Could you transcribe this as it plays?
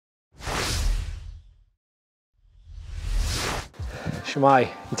Shemai.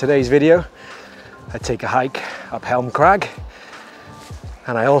 In today's video, I take a hike up Helm Crag,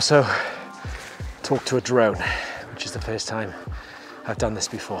 and I also talk to a drone, which is the first time I've done this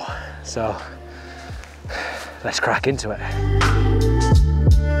before. So let's crack into it.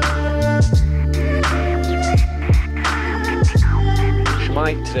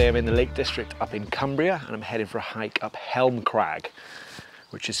 Shemai, today I'm in the Lake District up in Cumbria, and I'm heading for a hike up Helm Crag,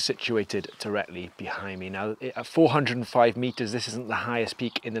 which is situated directly behind me. Now, at 405 meters, this isn't the highest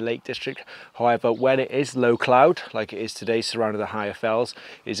peak in the Lake District. However, when it is low cloud, like it is today, surrounded the higher fells,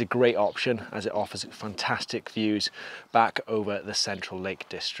 it is a great option as it offers fantastic views back over the central Lake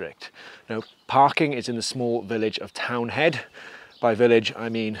District. Now, parking is in the small village of Townhead. By village, I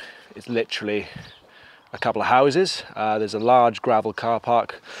mean it's literally a couple of houses. There's a large gravel car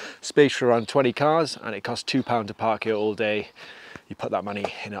park, space for around 20 cars, and it costs £2 to park here all day. You put that money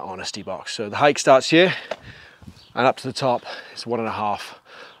in an honesty box. So the hike starts here, and up to the top is 1.5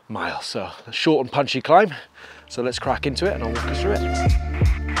 miles. So a short and punchy climb. So let's crack into it and I'll walk us through it.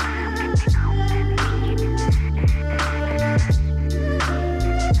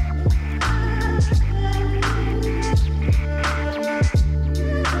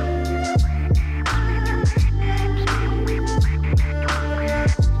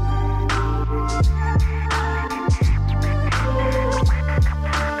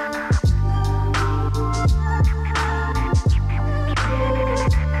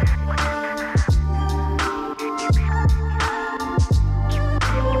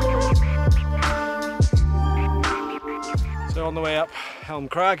 On the way up Helm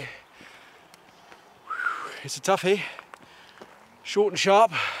Crag, it's a toughie, short and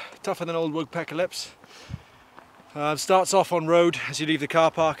sharp, tougher than old woodpecker lips. Starts off on road as you leave the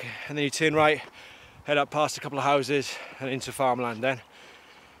car park, and then you turn right, head up past a couple of houses and into farmland. Then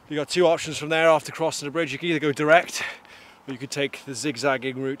you got two options from there after crossing the bridge. You can either go direct, or you could take the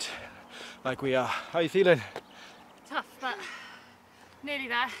zigzagging route like we are. How are you feeling? Tough, but nearly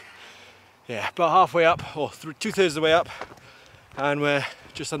there. Yeah, about halfway up, or 2/3 of the way up, and we're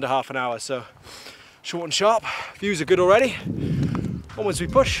just under half an hour, so short and sharp. Views are good already. Onwards we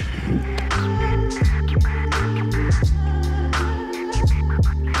push.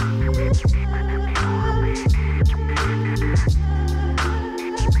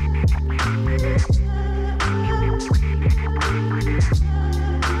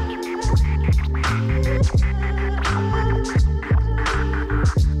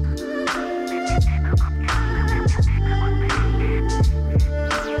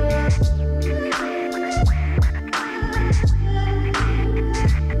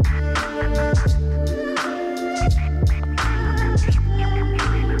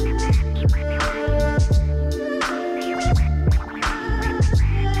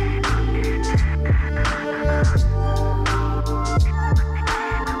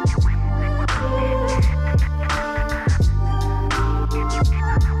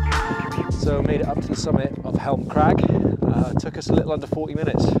 So made it up to the summit of Helm Crag. It took us a little under 40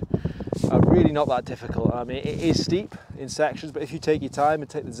 minutes. Really not that difficult. I mean, it is steep in sections, but if you take your time and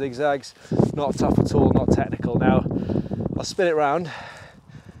take the zigzags, not tough at all, not technical. Now, I'll spin it round.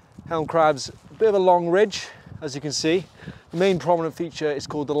 Helm Crag's a bit of a long ridge, as you can see. The main prominent feature is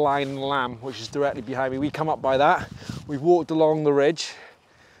called the Lion and Lamb, which is directly behind me. We come up by that. We've walked along the ridge,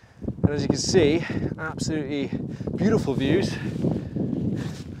 and as you can see, absolutely beautiful views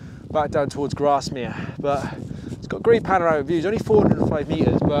back down towards Grasmere. But it's got great panoramic views, only 405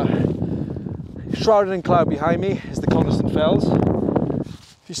 meters, but shrouded in cloud behind me is the Coniston Fells.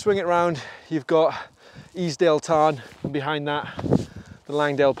 If you swing it round, you've got Easdale Tarn, and behind that the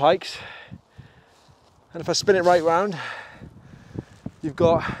Langdale Pikes. And if I spin it right round, you've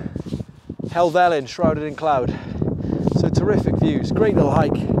got Helvellyn shrouded in cloud. So terrific views, great little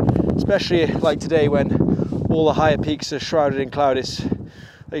hike, especially like today when all the higher peaks are shrouded in cloud. It's,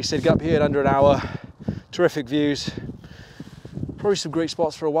 like I said, get up here in under an hour, terrific views, probably some great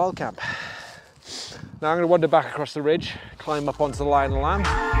spots for a wild camp. Now I'm going to wander back across the ridge, climb up onto the Lion and Lamb.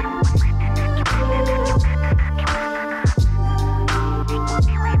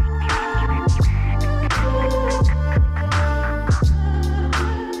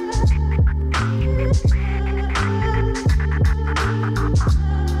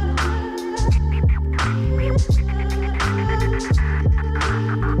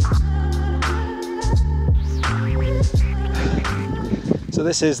 So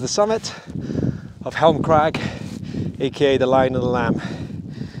this is the summit of Helm Crag, aka the Lion and the Lamb.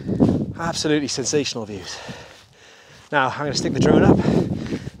 Absolutely sensational views. Now I'm going to stick the drone up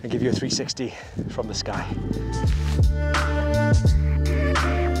and give you a 360 from the sky.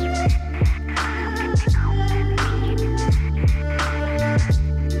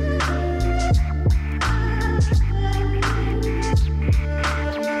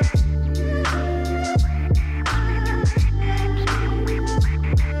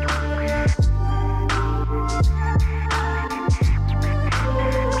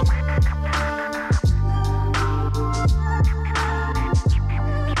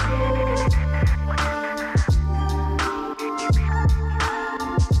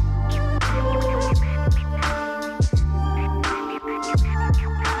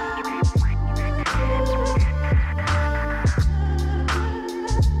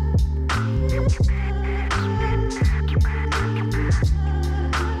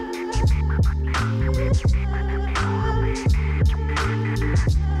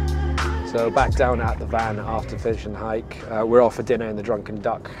 So back down at the van after finishing the hike. We're off for dinner in the Drunken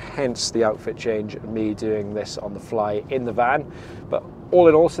Duck, hence the outfit change and me doing this on the fly in the van. But all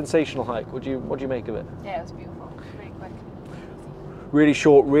in all, sensational hike. What do you make of it? Yeah, it was beautiful. Really quick. Really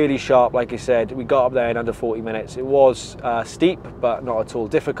short, really sharp, like I said. We got up there in under 40 minutes. It was steep, but not at all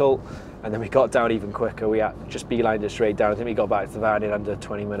difficult. And then we got down even quicker. We had just beelined it straight down. I think we got back to the van in under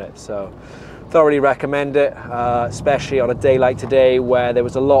 20 minutes. So thoroughly recommend it, especially on a day like today where there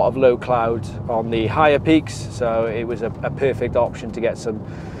was a lot of low cloud on the higher peaks. So it was a perfect option to get some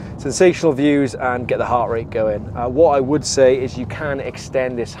sensational views and get the heart rate going. What I would say is you can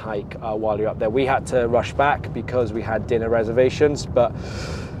extend this hike while you're up there. We had to rush back because we had dinner reservations, but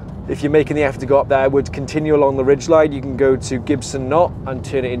if you're making the effort to go up there, I would continue along the ridgeline. You can go to Gibson Knot and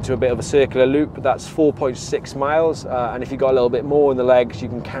turn it into a bit of a circular loop. That's 4.6 miles. And if you've got a little bit more in the legs, you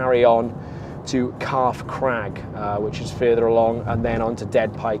can carry on to Helm Crag, which is further along, and then onto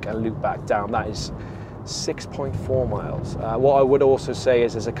Dead Pike and loop back down. That is 6.4 miles. What I would also say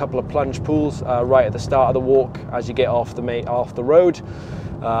is there's a couple of plunge pools right at the start of the walk as you get off the road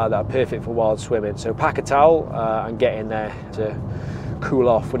that are perfect for wild swimming. So pack a towel and get in there to cool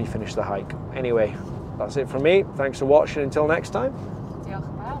off when you finish the hike. Anyway, that's it from me. Thanks for watching. Until next time. Diolch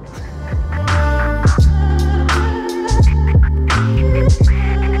yn fawr.